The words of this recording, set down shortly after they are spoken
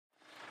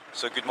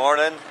So good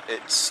morning,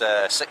 it's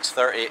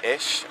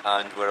 6:30ish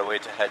and we're away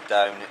to head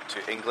down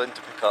to England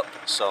to pick up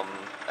some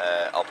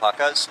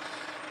alpacas,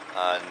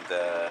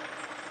 and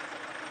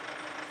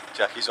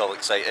Jackie's all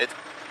excited.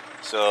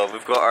 So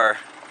we've got our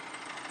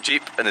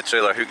Jeep and the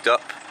trailer hooked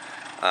up,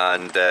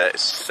 and it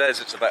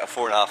says it's about a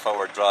 4.5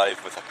 hour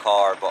drive with a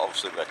car, but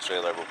obviously with a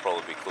trailer we'll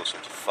probably be closer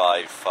to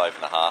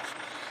 5.5.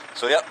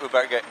 So yeah, we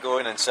better get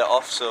going and set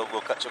off, so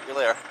we'll catch up with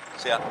you later.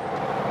 See ya.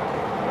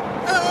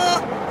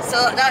 Hello! So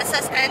that's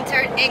us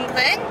entered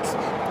England.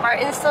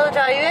 Martin's still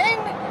driving.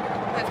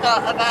 We've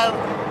got about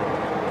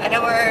an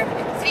hour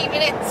and 3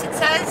 minutes, it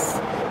says.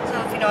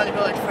 So we've been on the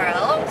road for a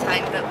long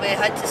time, but we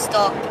had to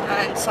stop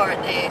and sort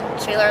the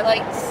trailer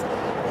lights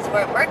because they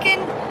weren't working,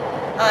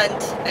 and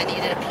I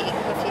needed a pee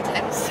a few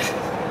times.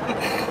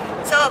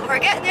 So we're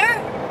getting there.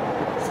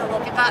 So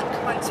we'll be back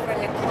once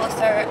we're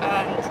closer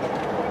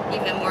and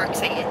even more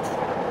excited.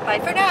 Bye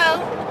for now.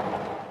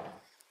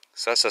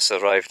 So that's us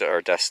arrived at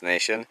our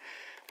destination.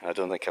 I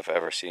don't think I've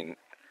ever seen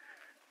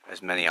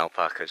as many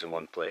alpacas in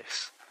one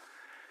place.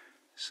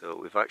 So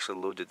we've actually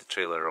loaded the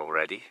trailer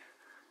already,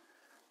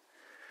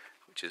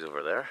 which is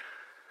over there.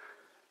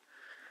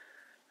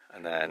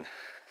 And then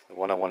the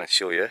one I want to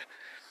show you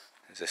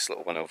is this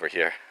little one over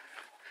here.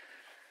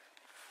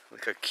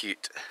 Look how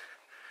cute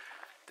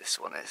this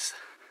one is.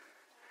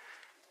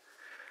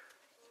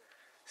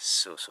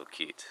 So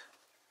cute.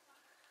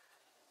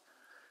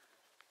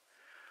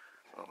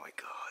 Oh my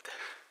god.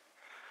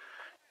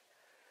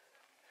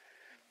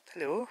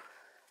 Hello?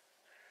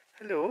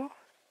 Hello?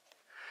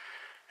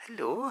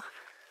 Hello?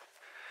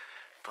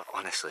 But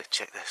honestly,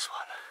 check this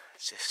one.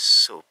 It's just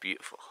so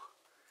beautiful.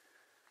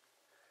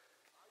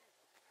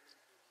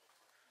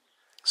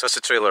 So that's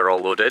the trailer all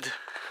loaded,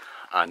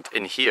 and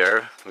in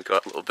here we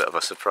got a little bit of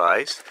a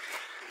surprise.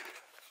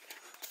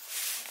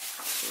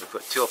 So we've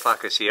got two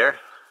alpacas here,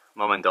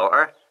 mum and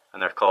daughter,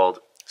 and they're called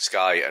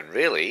Skye and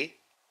Raleigh,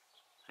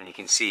 and you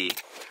can see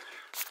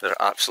they're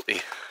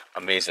absolutely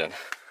amazing.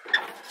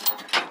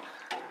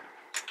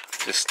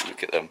 Just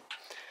look at them.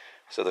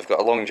 So they've got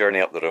a long journey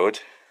up the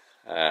road,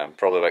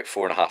 probably about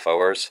 4.5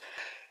 hours,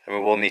 and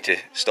we will need to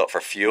stop for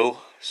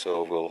fuel,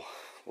 so we'll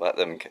let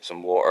them get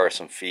some water,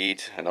 some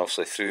feed, and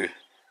obviously through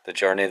the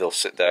journey they'll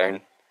sit down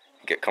and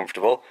get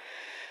comfortable.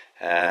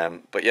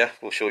 But yeah,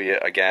 we'll show you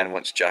again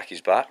once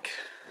Jackie's back.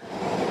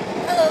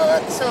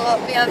 Hello,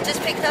 so we have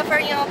just picked up our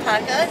new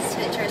alpacas,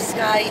 which are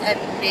Skye and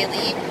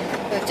Raleigh.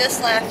 We've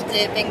just left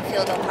the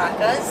Bingfield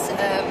Alpacas,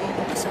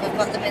 so we've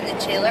got them in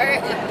the trailer.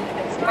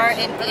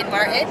 Martin being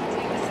Martin.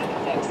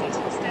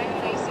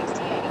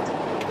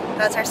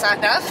 That's our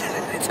sat nav,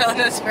 telling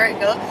us where to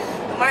go.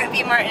 Martin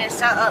being Martin has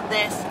set up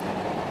this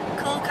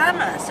cool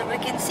camera so we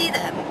can see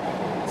them.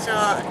 So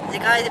the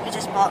guy that we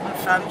just bought them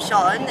from,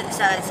 Sean,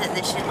 says that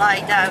they should lie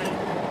down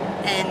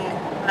in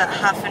about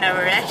half an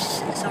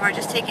hour-ish. So we're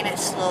just taking it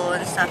slow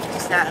and stuff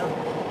just now.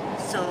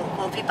 So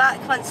we'll be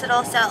back once they're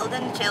all settled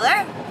in the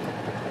trailer.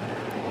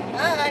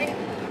 Bye!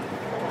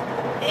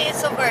 Okay,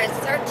 so we're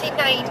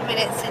 39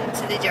 minutes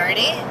into the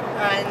journey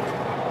and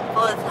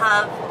both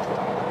have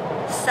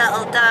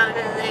settled down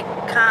in the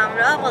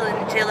camera, well in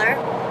the trailer,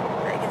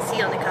 that you can see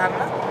on the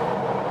camera.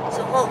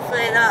 So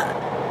hopefully that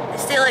they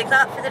stay like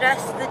that for the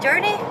rest of the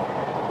journey.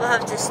 We'll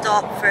have to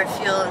stop for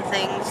fuel and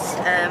things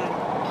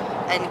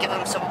and give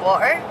them some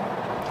water.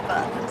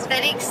 But it's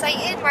very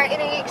exciting. Martin,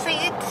 are you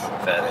excited?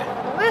 Very.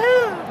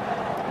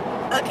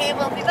 Woohoo! Okay,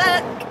 we'll be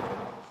back.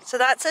 So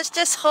that's us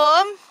just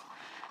home.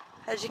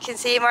 As you can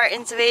see,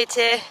 Martin's away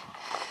to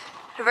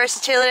reverse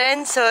the trailer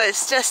in, so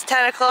it's just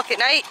 10 o'clock at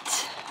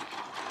night.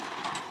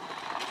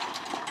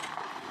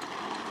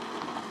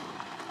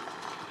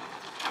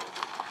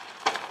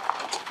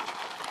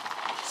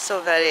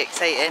 So very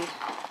exciting.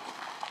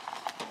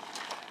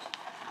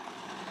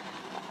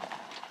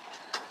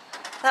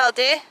 That'll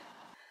do.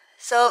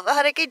 So we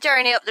had a good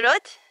journey up the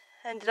road.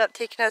 Ended up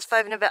taking us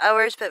 5 and a bit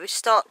hours, but we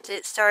stopped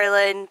at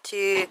Stirling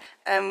to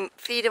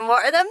feed and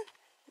water them.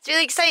 It's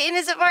really exciting,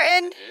 is it,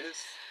 Martin? It is.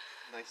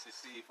 Nice to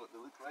see what they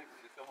look like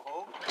when they come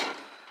home.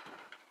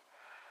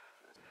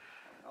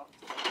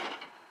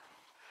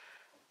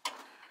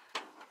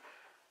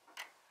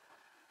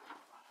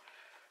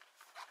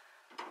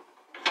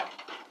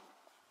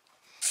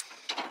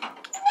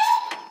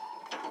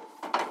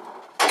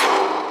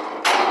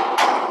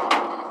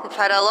 We've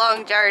had a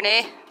long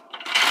journey.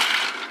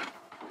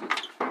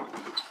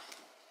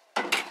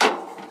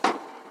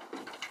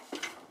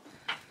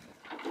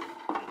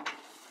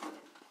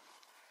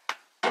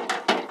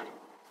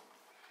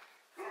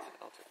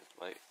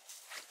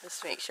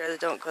 Just make sure they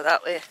don't go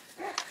that way.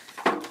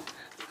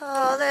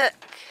 Oh look.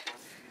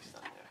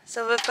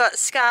 So we've got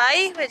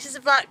Skye, which is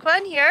a black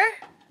one here,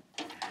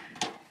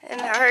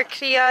 and her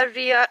cria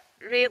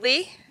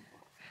Raleigh.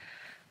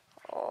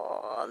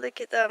 Oh,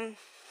 look at them.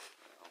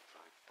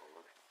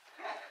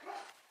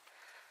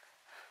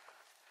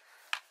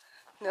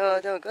 No,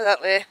 don't go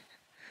that way.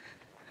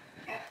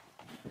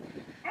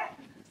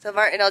 So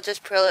Martin will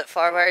just pull it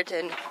forward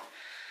and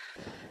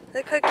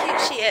look how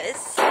cute she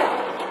is.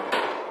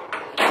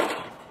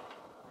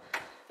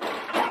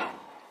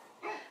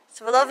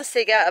 So we'll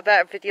obviously get a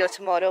better video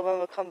tomorrow when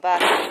we come back.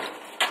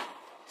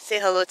 Say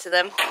hello to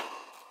them.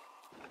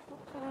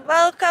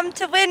 Welcome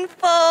to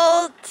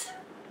Windfold!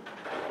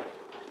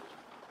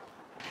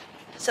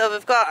 So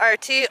we've got our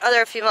 2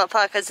 other female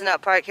alpacas in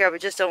that park here, we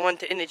just don't want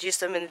to introduce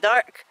them in the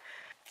dark.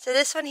 So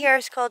this one here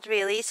is called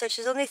Raleigh, so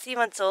she's only 3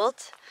 months old.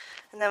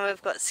 And then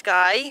we've got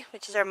Skye,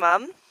 which is her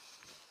mum.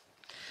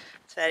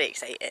 It's very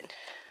exciting.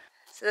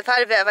 So they've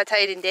had a bit of a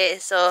tidying day,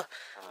 so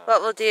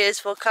what we'll do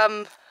is we'll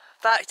come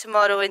back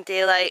tomorrow in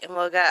daylight and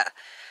we'll get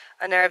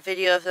another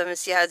video of them and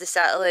see how they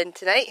settle in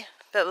tonight.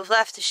 But we've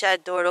left the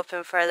shed door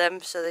open for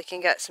them so they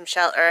can get some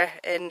shelter,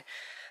 and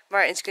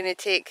Martin's going to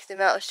take the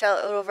metal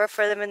shelter over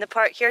for them in the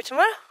park here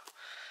tomorrow.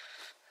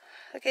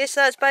 Okay, so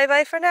that's bye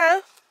bye for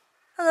now.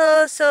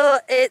 Hello, so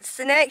it's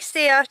the next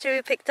day after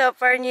we picked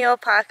up our new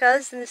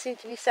alpacas and they seem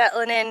to be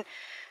settling in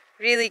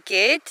really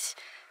good.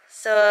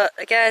 So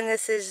again,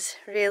 this is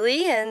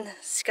Raleigh and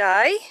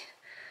Skye.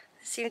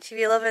 They seem to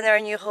be loving their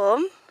new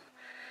home.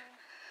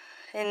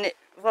 And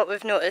what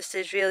we've noticed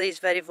is Raleigh's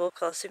very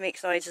vocal, so he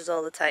makes noises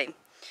all the time.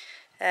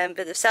 But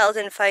they've settled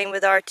in fine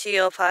with our 2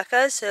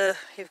 alpacas, so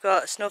you've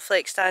got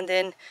Snowflake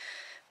standing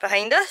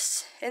behind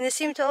us, and they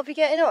seem to all be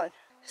getting on.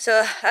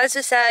 So as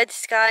we said,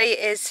 Skye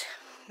is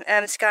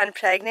scan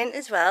pregnant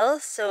as well,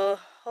 so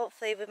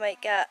hopefully we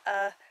might get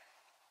a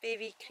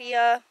baby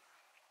cria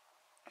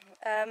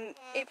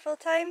April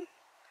time,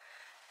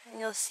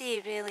 and you'll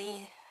see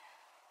really.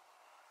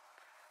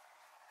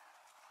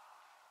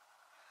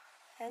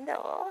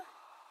 Hello.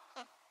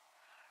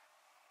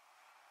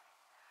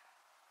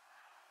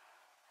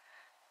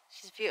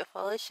 She's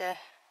beautiful, isn't she?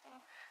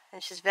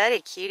 And she's very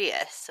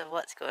curious of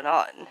what's going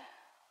on.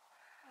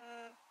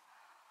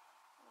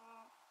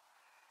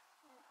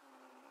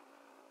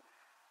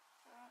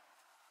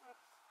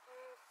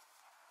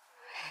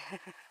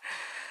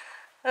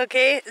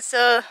 Okay,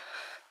 so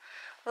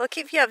we'll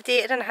keep you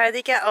updated on how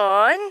they get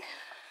on.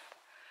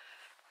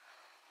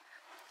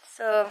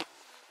 So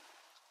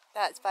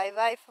that's bye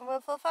bye from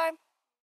Windfold Farm.